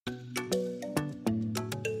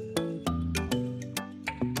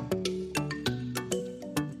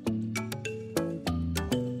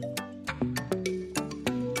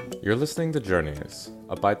You're listening to Journeys,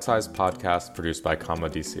 a bite-sized podcast produced by Comma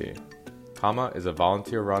DC. Comma is a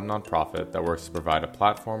volunteer-run nonprofit that works to provide a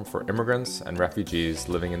platform for immigrants and refugees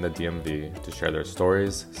living in the DMV to share their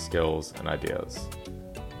stories, skills, and ideas.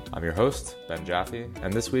 I'm your host, Ben Jaffe,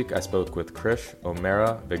 and this week I spoke with Krish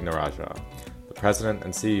Omera Vignarajah, the president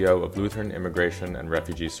and CEO of Lutheran Immigration and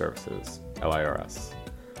Refugee Services, LIRS,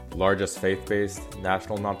 the largest faith-based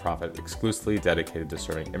national nonprofit exclusively dedicated to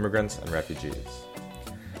serving immigrants and refugees.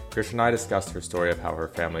 Krish and I discussed her story of how her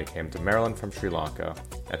family came to Maryland from Sri Lanka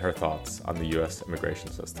and her thoughts on the U.S.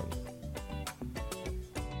 immigration system.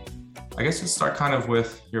 I guess let's start kind of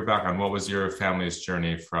with your background. What was your family's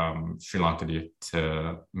journey from Sri Lanka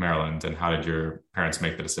to Maryland, and how did your parents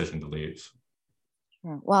make the decision to leave?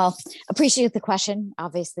 Well, appreciate the question.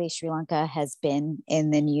 Obviously, Sri Lanka has been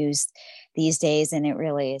in the news these days, and it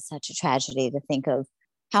really is such a tragedy to think of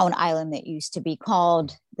how an island that used to be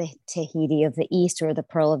called the Tahiti of the East or the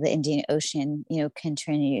Pearl of the Indian Ocean,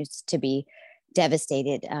 continues to be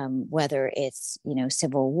devastated, whether it's,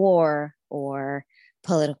 civil war or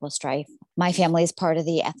political strife. My family is part of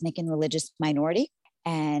the ethnic and religious minority,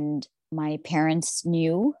 and my parents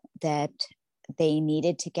knew that they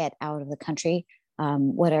needed to get out of the country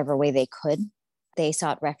whatever way they could. They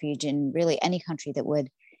sought refuge in really any country that would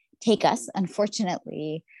take us.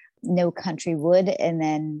 Unfortunately, no country would. And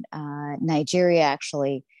then Nigeria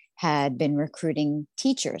actually had been recruiting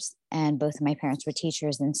teachers, and both of my parents were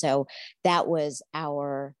teachers. And so that was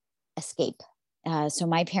our escape. So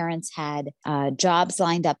my parents had jobs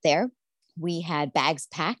lined up there. We had bags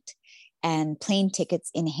packed and plane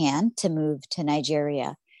tickets in hand to move to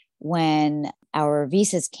Nigeria when our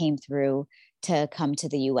visas came through to come to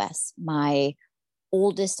the US. My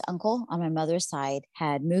oldest uncle on my mother's side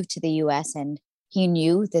had moved to the US, and he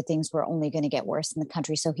knew that things were only going to get worse in the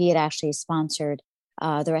country. So he had actually sponsored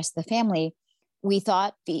the rest of the family. We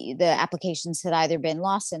thought the applications had either been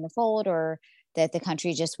lost in the fold or that the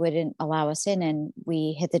country just wouldn't allow us in. And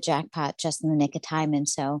we hit the jackpot just in the nick of time. And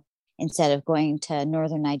so instead of going to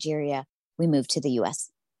northern Nigeria, we moved to the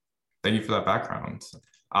US. Thank you for that background.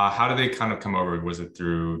 How did they kind of come over? Was it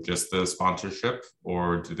through just the sponsorship,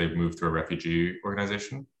 or did they move through a refugee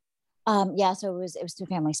organization? So it was through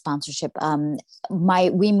family sponsorship.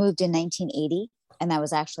 We moved in 1980, and that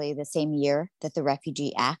was actually the same year that the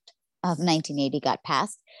Refugee Act of 1980 got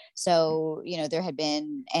passed. So, there had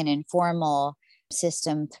been an informal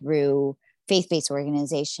system through faith-based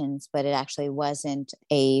organizations, but it actually wasn't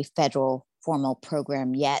a federal formal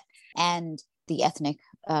program yet. And the ethnic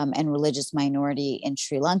and religious minority in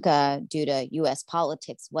Sri Lanka, due to U.S.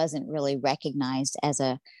 politics, wasn't really recognized as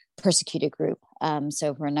a persecuted group.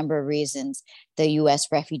 So for a number of reasons, the U.S.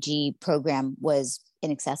 refugee program was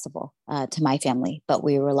inaccessible to my family, but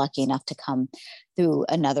we were lucky enough to come through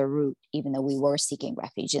another route, even though we were seeking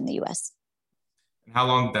refuge in the U.S. And how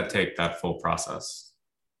long did that take, that full process?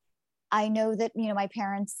 I know that, my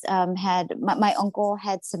parents my uncle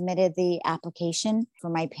had submitted the application for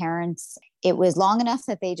my parents. It was long enough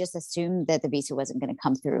that they just assumed that the visa wasn't going to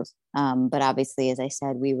come through. But obviously, as I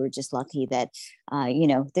said, we were just lucky that,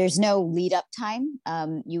 there's no lead up time.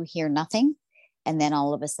 You hear nothing. And then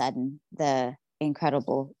all of a sudden, the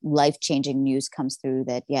incredible life-changing news comes through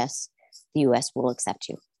that, yes, the U.S. will accept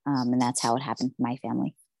you. And that's how it happened for my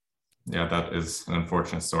family. Yeah, that is an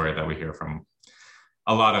unfortunate story that we hear from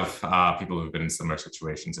a lot of people who've been in similar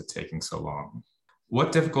situations, it taking so long.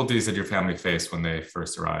 What difficulties did your family face when they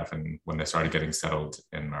first arrived and when they started getting settled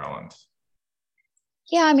in Maryland?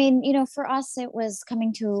 Yeah, for us, it was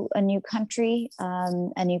coming to a new country,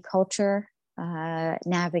 a new culture,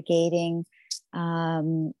 navigating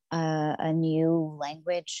a new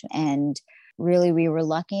language. And really, we were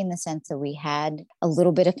lucky in the sense that we had a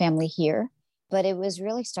little bit of family here, but it was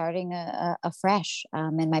really starting afresh.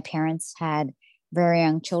 And my parents had very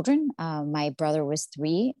young children. My brother was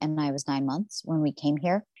 3 and I was 9 months when we came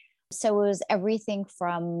here. So it was everything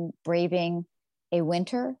from braving a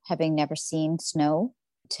winter, having never seen snow,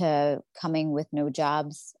 to coming with no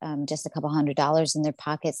jobs, just a couple $100 in their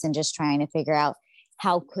pockets, and just trying to figure out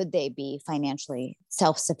how could they be financially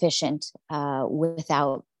self-sufficient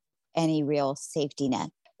without any real safety net.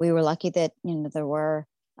 We were lucky that, there were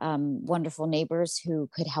wonderful neighbors who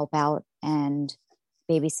could help out and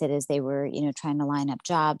babysit as they were, trying to line up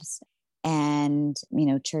jobs, and,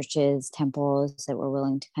 churches, temples that were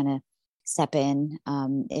willing to kind of step in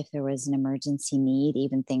if there was an emergency need,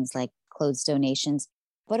 even things like clothes donations.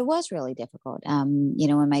 But it was really difficult.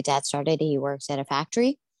 When my dad started, he works at a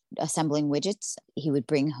factory assembling widgets. He would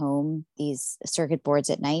bring home these circuit boards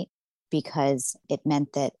at night because it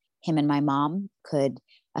meant that him and my mom could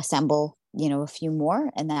assemble, a few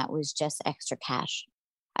more, and that was just extra cash.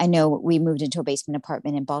 I know we moved into a basement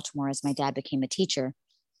apartment in Baltimore as my dad became a teacher.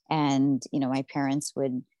 And, my parents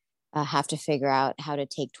would have to figure out how to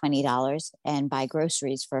take $20 and buy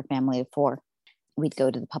groceries for a family of four. We'd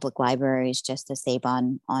go to the public libraries just to save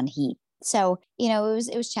on heat. So,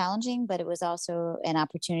 it was challenging, but it was also an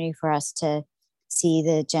opportunity for us to see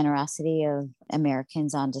the generosity of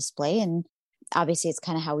Americans on display. And obviously, it's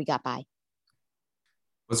kind of how we got by.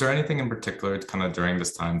 Was there anything in particular kind of during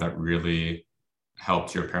this time that really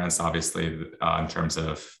helped your parents, obviously, in terms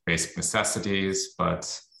of basic necessities,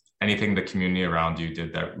 but anything the community around you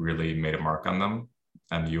did that really made a mark on them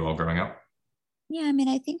and you all growing up? Yeah, I mean,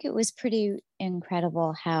 I think it was pretty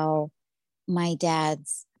incredible how my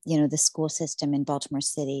dad's, the school system in Baltimore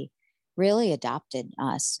City really adopted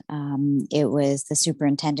us. It was the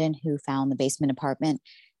superintendent who found the basement apartment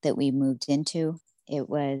that we moved into. It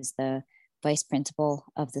was the vice principal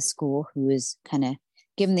of the school who was kind of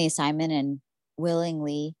given the assignment and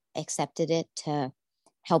willingly accepted it to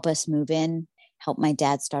help us move in, help my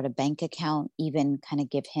dad start a bank account, even kind of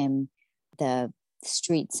give him the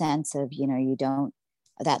street sense of,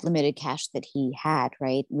 that limited cash that he had,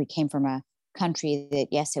 right? We came from a country that,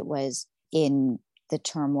 yes, it was in the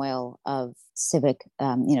turmoil of civil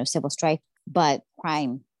strife, but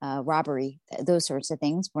crime, robbery, those sorts of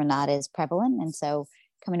things were not as prevalent. And so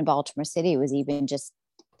coming to Baltimore City was even just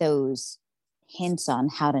those hints on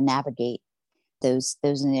how to navigate those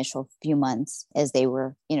initial few months as they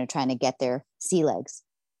were, trying to get their sea legs.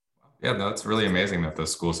 Yeah, that's really amazing that the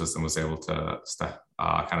school system was able to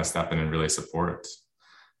kind of step in and really support it.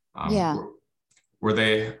 Yeah. Were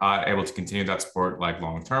they able to continue that support like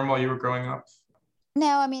long term while you were growing up?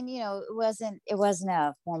 No, I mean, it wasn't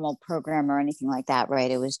a formal program or anything like that, right?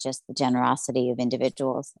 It was just the generosity of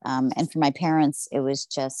individuals. And for my parents, it was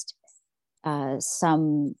just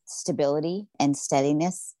some stability and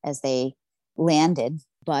steadiness as they landed.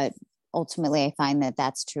 But ultimately, I find that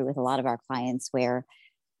that's true with a lot of our clients where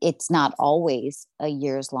it's not always a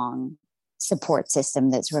years long support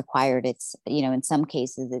system that's required. It's, in some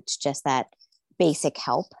cases, it's just that basic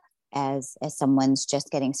help as someone's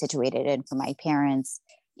just getting situated. And for my parents,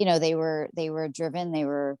 they were driven, they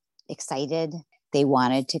were excited, they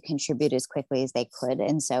wanted to contribute as quickly as they could.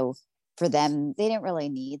 And so for them, they didn't really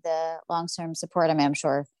need the long-term support. I mean, I'm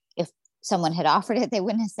sure if someone had offered it, they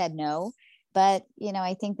wouldn't have said no. But,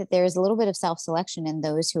 I think that there's a little bit of self-selection in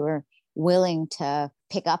those who are willing to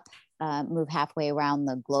pick up, move halfway around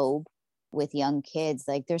the globe with young kids.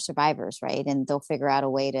 Like, they're survivors, right? And they'll figure out a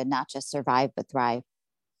way to not just survive, but thrive.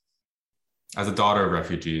 As a daughter of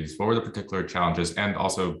refugees, what were the particular challenges and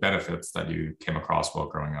also benefits that you came across while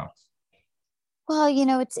growing up? Well,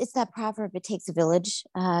 it's that proverb, it takes a village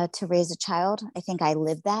to raise a child. I think I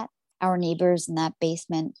lived that. Our neighbors in that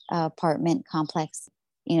basement apartment complex,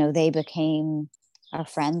 they became our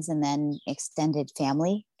friends and then extended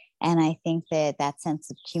family. And I think that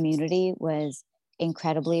sense of community was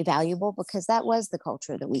incredibly valuable because that was the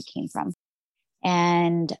culture that we came from.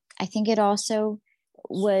 And I think it also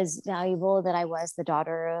was valuable that I was the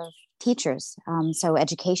daughter of teachers. So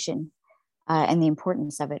education and the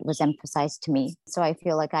importance of it was emphasized to me. So I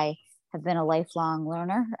feel like I have been a lifelong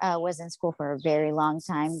learner, was in school for a very long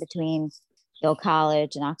time between Yale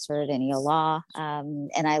College and Oxford and Yale Law.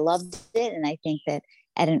 And I loved it. And I think that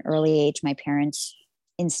at an early age, my parents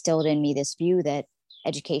instilled in me this view that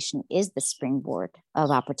education is the springboard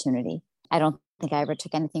of opportunity. I don't think I ever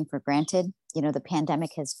took anything for granted. The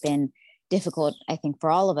pandemic has been difficult, I think, for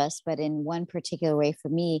all of us, but in one particular way for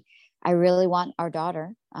me, I really want our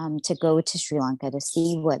daughter to go to Sri Lanka to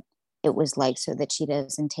see what it was like so that she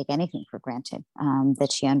doesn't take anything for granted,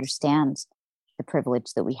 that she understands the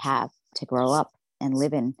privilege that we have to grow up and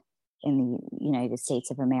live in the United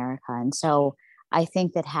States of America. And so I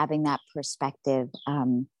think that having that perspective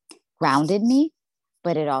grounded me,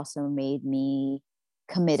 but it also made me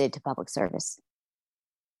committed to public service.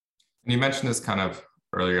 And you mentioned this kind of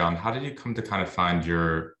earlier on. How did you come to kind of find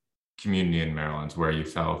your community in Maryland where you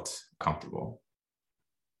felt comfortable?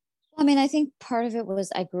 I mean, I think part of it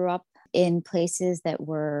was I grew up in places that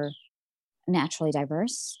were naturally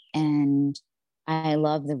diverse, and I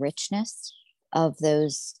love the richness of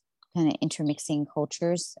those kind of intermixing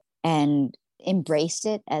cultures and embraced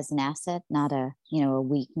it as an asset, not a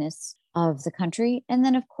weakness of the country. And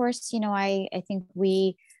then, of course, I think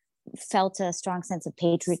we felt a strong sense of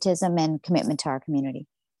patriotism and commitment to our community.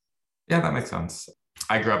 Yeah, that makes sense.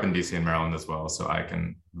 I grew up in DC and Maryland as well, so I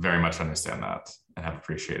can very much understand that and have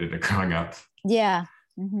appreciated it growing up. Yeah.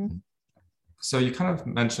 Mm-hmm. So you kind of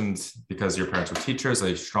mentioned, because your parents were teachers,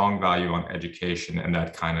 a strong value on education and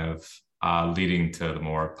that kind of leading to the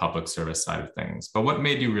more public service side of things. But what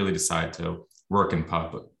made you really decide to work in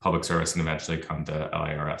public service and eventually come to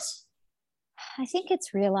LIRS? I think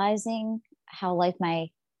it's realizing how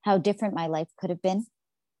different my life could have been,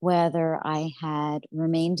 whether I had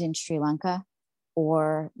remained in Sri Lanka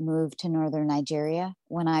or moved to northern Nigeria.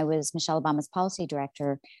 When I was Michelle Obama's policy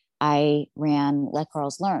director, I ran Let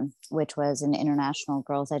Girls Learn, which was an international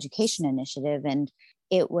girls' education initiative. And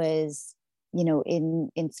it was, in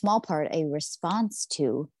small part, a response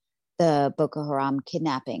to the Boko Haram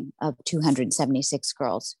kidnapping of 276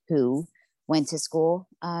 girls who went to school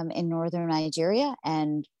in northern Nigeria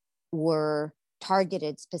and were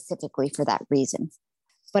targeted specifically for that reason.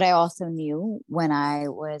 But I also knew when I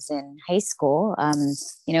was in high school,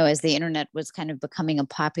 as the internet was kind of becoming a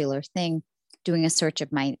popular thing, doing a search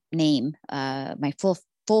of my name, my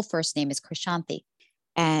full first name is Krishanti,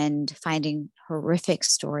 and finding horrific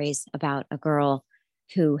stories about a girl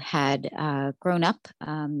who had grown up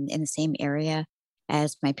in the same area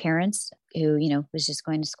as my parents, who, was just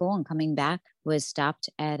going to school and coming back, was stopped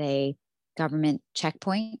at a government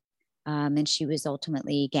checkpoint. And she was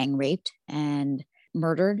ultimately gang raped and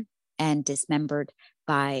murdered and dismembered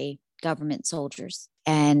by government soldiers.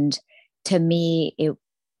 And to me, it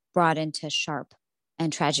brought into sharp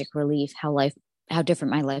and tragic relief how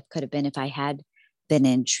different my life could have been if I had been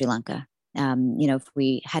in Sri Lanka. If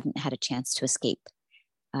we hadn't had a chance to escape,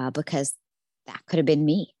 because that could have been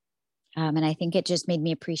me. And I think it just made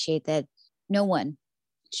me appreciate that no one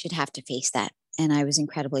should have to face that. And I was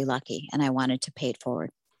incredibly lucky, and I wanted to pay it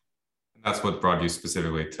forward. That's what brought you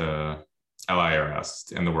specifically to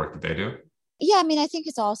LIRS and the work that they do? Yeah, I think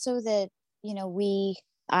it's also that,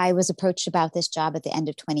 I was approached about this job at the end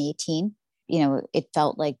of 2018. It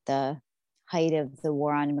felt like the height of the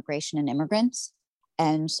war on immigration and immigrants.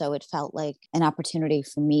 And so it felt like an opportunity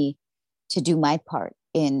for me to do my part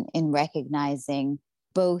in recognizing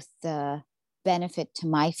both the benefit to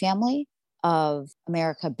my family of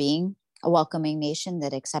America being a welcoming nation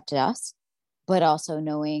that accepted us, but also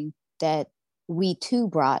knowing that we too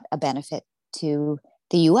brought a benefit to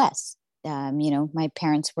the US. My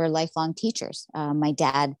parents were lifelong teachers. My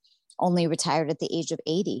dad only retired at the age of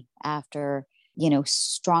 80 after,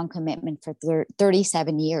 strong commitment for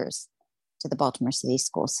 37 years to the Baltimore City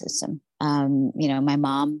school system. My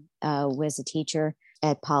mom was a teacher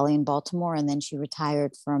at Poly in Baltimore, and then she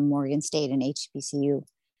retired from Morgan State and HBCU.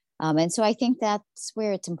 And so I think that's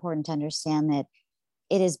where it's important to understand that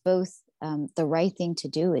it is both the right thing to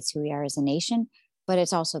do. It's who we are as a nation, but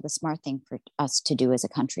it's also the smart thing for us to do as a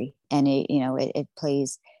country. And it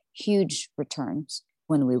plays huge returns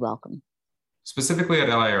when we welcome. Specifically at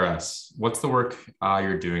LIRS, what's the work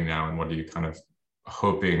you're doing now, and what are you kind of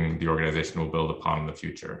hoping the organization will build upon in the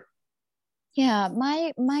future? Yeah,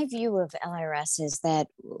 my view of LIRS is that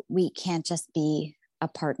we can't just be a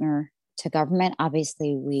partner to government.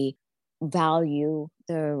 Obviously, we value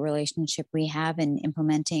the relationship we have in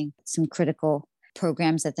implementing some critical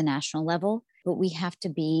programs at the national level, but we have to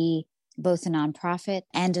be both a nonprofit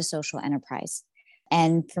and a social enterprise.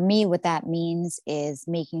 And for me, what that means is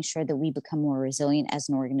making sure that we become more resilient as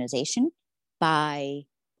an organization by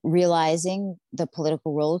realizing the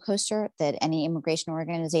political roller coaster that any immigration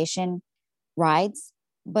organization rides,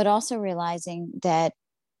 but also realizing that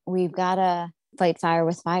we've got to fight fire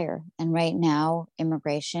with fire. And right now,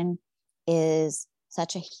 immigration is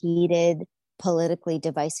such a heated, politically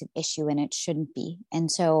divisive issue, and it shouldn't be. And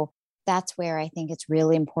so that's where I think it's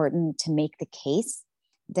really important to make the case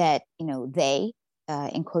that, they,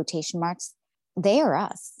 in quotation marks, they are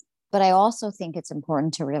us. But I also think it's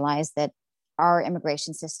important to realize that our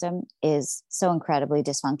immigration system is so incredibly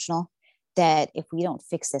dysfunctional that if we don't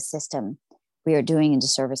fix this system, we are doing a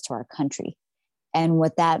disservice to our country. And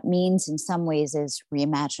what that means in some ways is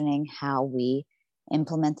reimagining how we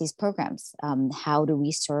implement these programs. How do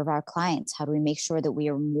we serve our clients? How do we make sure that we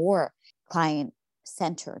are more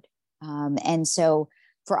client-centered? And so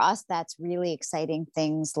for us, that's really exciting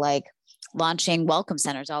things like launching welcome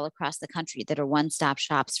centers all across the country that are one-stop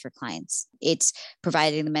shops for clients. It's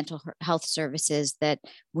providing the mental health services that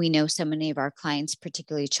we know so many of our clients,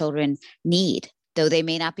 particularly children, need. Though they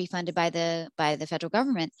may not be funded by the federal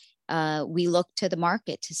government, we look to the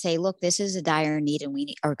market to say, look, this is a dire need and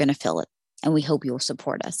we are going to fill it. And we hope you will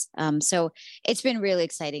support us. So it's been really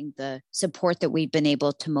exciting, the support that we've been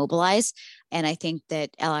able to mobilize. And I think that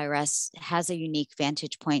LIRS has a unique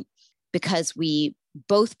vantage point because we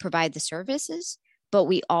both provide the services, but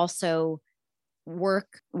we also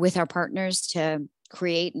work with our partners to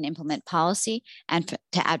create and implement policy and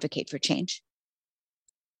to advocate for change.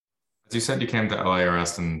 As you said, you came to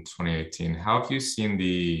LIRS in 2018. How have you seen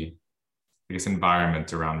the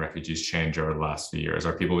environment around refugees change over the last few years?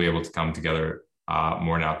 Are people able to come together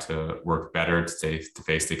more now to work better to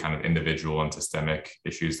face the kind of individual and systemic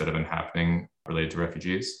issues that have been happening related to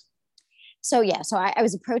refugees? So I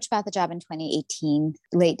was approached about the job in 2018,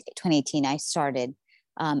 late 2018. I started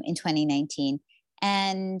in 2019.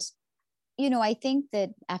 And, I think that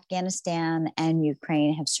Afghanistan and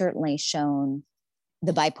Ukraine have certainly shown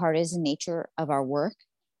the bipartisan nature of our work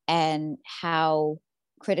and how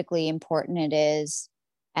critically important it is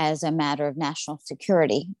as a matter of national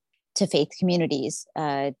security to faith communities,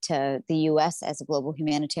 to the U.S. as a global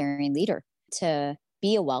humanitarian leader, to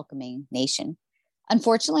be a welcoming nation.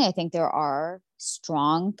 Unfortunately, I think there are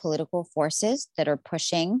strong political forces that are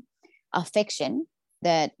pushing a fiction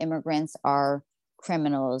that immigrants are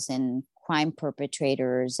criminals and crime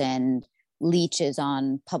perpetrators and leeches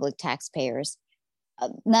on public taxpayers.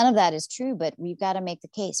 None of that is true, but we've got to make the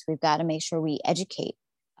case. We've got to make sure we educate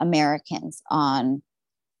Americans on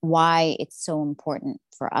why it's so important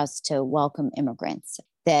for us to welcome immigrants,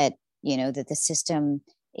 that, that the system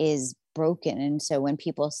is broken. And so when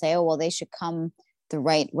people say, oh, well, they should come the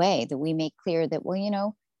right way, that we make clear that,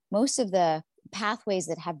 well, most of the pathways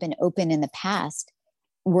that have been open in the past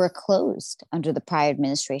were closed under the prior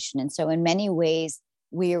administration. And so in many ways,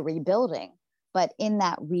 we are rebuilding. But in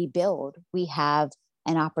that rebuild, we have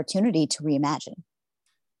an opportunity to reimagine.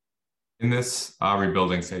 In this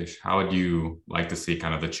rebuilding stage, how would you like to see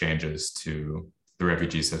kind of the changes to the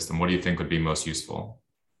refugee system? What do you think would be most useful?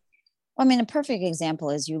 Well, a perfect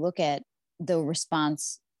example is you look at the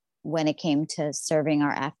response when it came to serving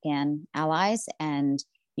our Afghan allies and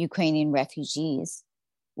Ukrainian refugees.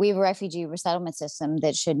 We have a refugee resettlement system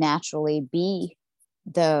that should naturally be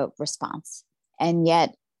the response. And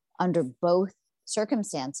yet, under both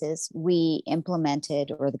circumstances, we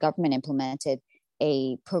implemented, or the government implemented,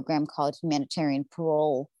 a program called humanitarian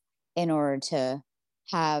parole in order to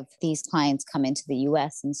have these clients come into the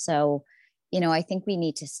US. And so, I think we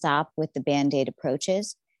need to stop with the Band-Aid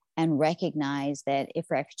approaches and recognize that if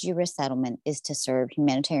refugee resettlement is to serve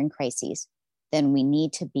humanitarian crises, then we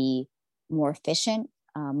need to be more efficient,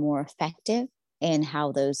 more effective in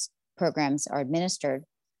how those programs are administered.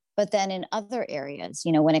 But then in other areas,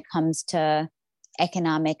 when it comes to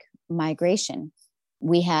economic migration,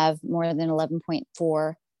 we have more than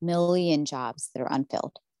 11.4 million jobs that are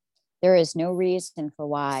unfilled. There is no reason for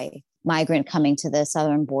why migrant coming to the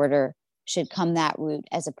southern border should come that route,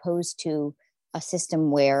 as opposed to a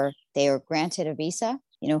system where they are granted a visa.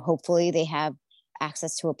 Hopefully they have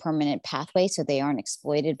access to a permanent pathway so they aren't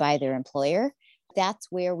exploited by their employer. That's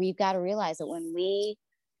where we've got to realize that when we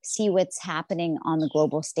see what's happening on the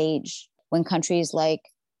global stage, when countries like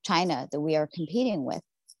China that we are competing with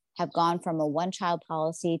have gone from a one-child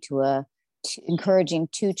policy to encouraging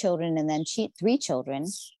 2 children and then 3 children,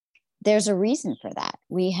 there's a reason for that.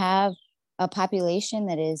 We have a population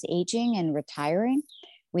that is aging and retiring.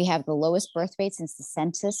 We have the lowest birth rate since the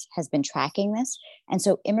census has been tracking this. And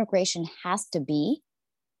so immigration has to be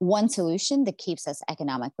one solution that keeps us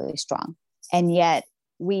economically strong. And yet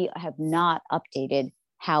we have not updated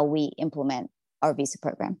how we implement our visa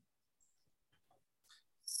program.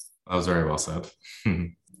 That was very well said.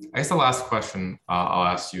 I guess the last question I'll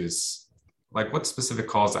ask you is, what specific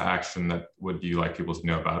calls to action that would you like people to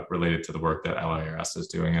know about related to the work that LIRS is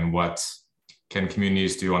doing, and what can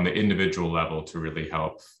communities do on the individual level to really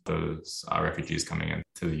help those refugees coming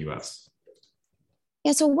into the U.S.?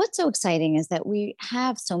 Yeah, so what's so exciting is that we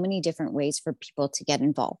have so many different ways for people to get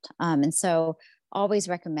involved. And so always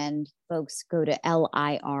recommend folks go to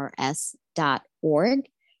lirs.org,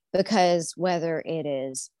 because whether it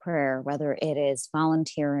is prayer, whether it is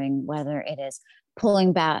volunteering, whether it is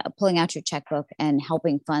pulling out your checkbook and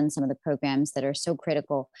helping fund some of the programs that are so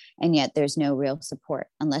critical, and yet there's no real support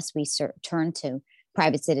unless we turn to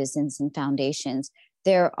private citizens and foundations,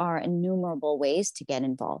 there are innumerable ways to get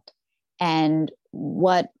involved. And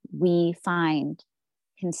what we find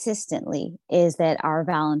consistently is that our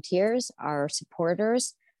volunteers, our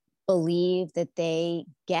supporters, believe that they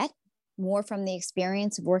get more from the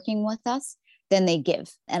experience of working with us than they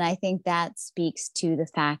give. And I think that speaks to the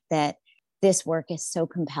fact that this work is so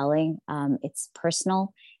compelling. It's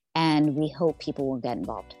personal, and we hope people will get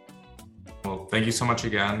involved. Well, thank you so much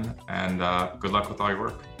again, and good luck with all your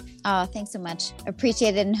work. Thanks so much.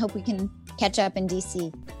 Appreciate it, and hope we can catch up in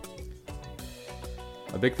DC.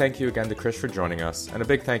 A big thank you again to Krish for joining us, and a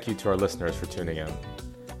big thank you to our listeners for tuning in.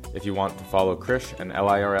 If you want to follow Krish and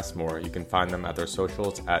LIRS more, you can find them at their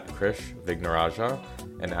socials at Krish Vignaraja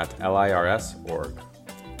and at lirs.org.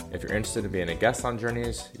 If you're interested in being a guest on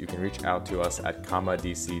Journeys, you can reach out to us at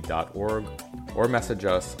commadc.org or message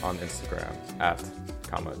us on Instagram at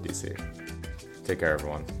commadc. Take care,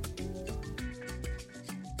 everyone.